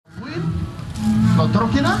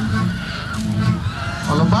Trokina,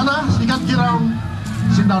 Olobana, Sikat Kirang,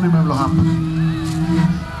 Sindauni Memlohap.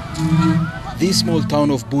 The small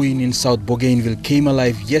town of Buin in South Bougainville came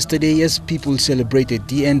alive yesterday as people celebrated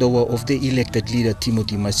the handover of the elected leader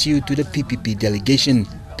Timothy Masiu to the PPP delegation.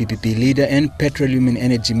 PPP leader and Petroleum and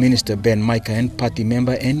Energy Minister Micah and party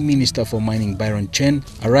member and Minister for Mining Byron Chen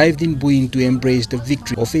arrived in Buin to embrace the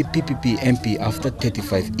victory of a PPP MP after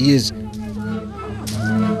 35 years.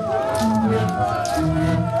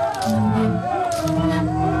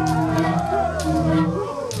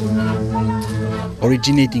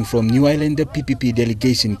 Originating from New Island, the PPP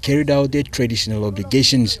delegation carried out their traditional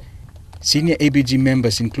obligations. Senior ABG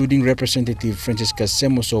members, including Representative Francisca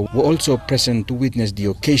Semoso, were also present to witness the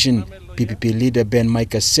occasion. PPP leader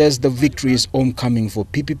Micah says the victory is homecoming for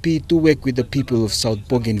PPP to work with the people of South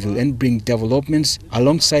Bougainville and bring developments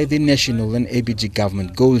alongside the national and ABG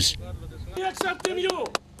government goals. We accepting you.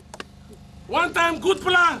 One time good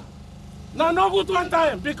plan. No, no good one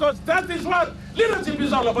time, because that is what leadership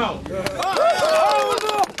is all about. We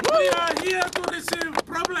are here to receive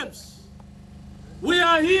problems. We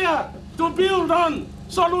are here to build on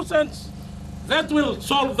solutions that will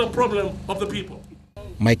solve the problem of the people.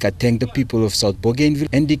 Micah thanked the people of South Bougainville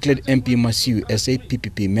and declared MP Masiu as a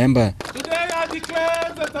PPP member. Today I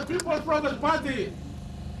declare that the People's Progress Party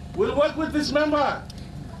will work with this member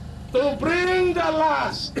to bring the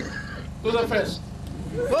last to the first.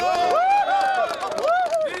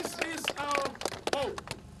 This is our hope.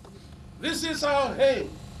 This is our aim.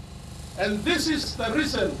 And this is the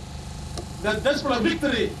reason that desperate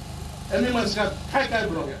victory and we must get high.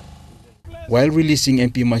 While releasing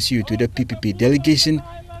MP Masiu to the PPP delegation,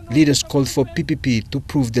 leaders called for PPP to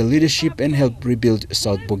prove their leadership and help rebuild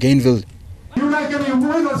South Bougainville. You like you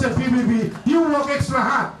as a PPP, you work extra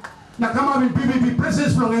hard. Now come on with PPP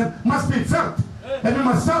presence must be felt. And we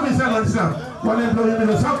must serve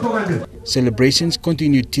South Bougainville. Celebrations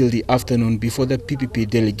continued till the afternoon before the PPP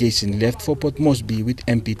delegation left for Port Moresby with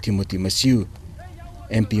MP Timothy Masiu.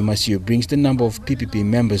 MP Masiu brings the number of PPP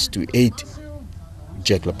members to 8.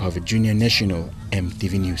 Jack Lapava Jr. National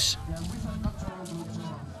EMTV News.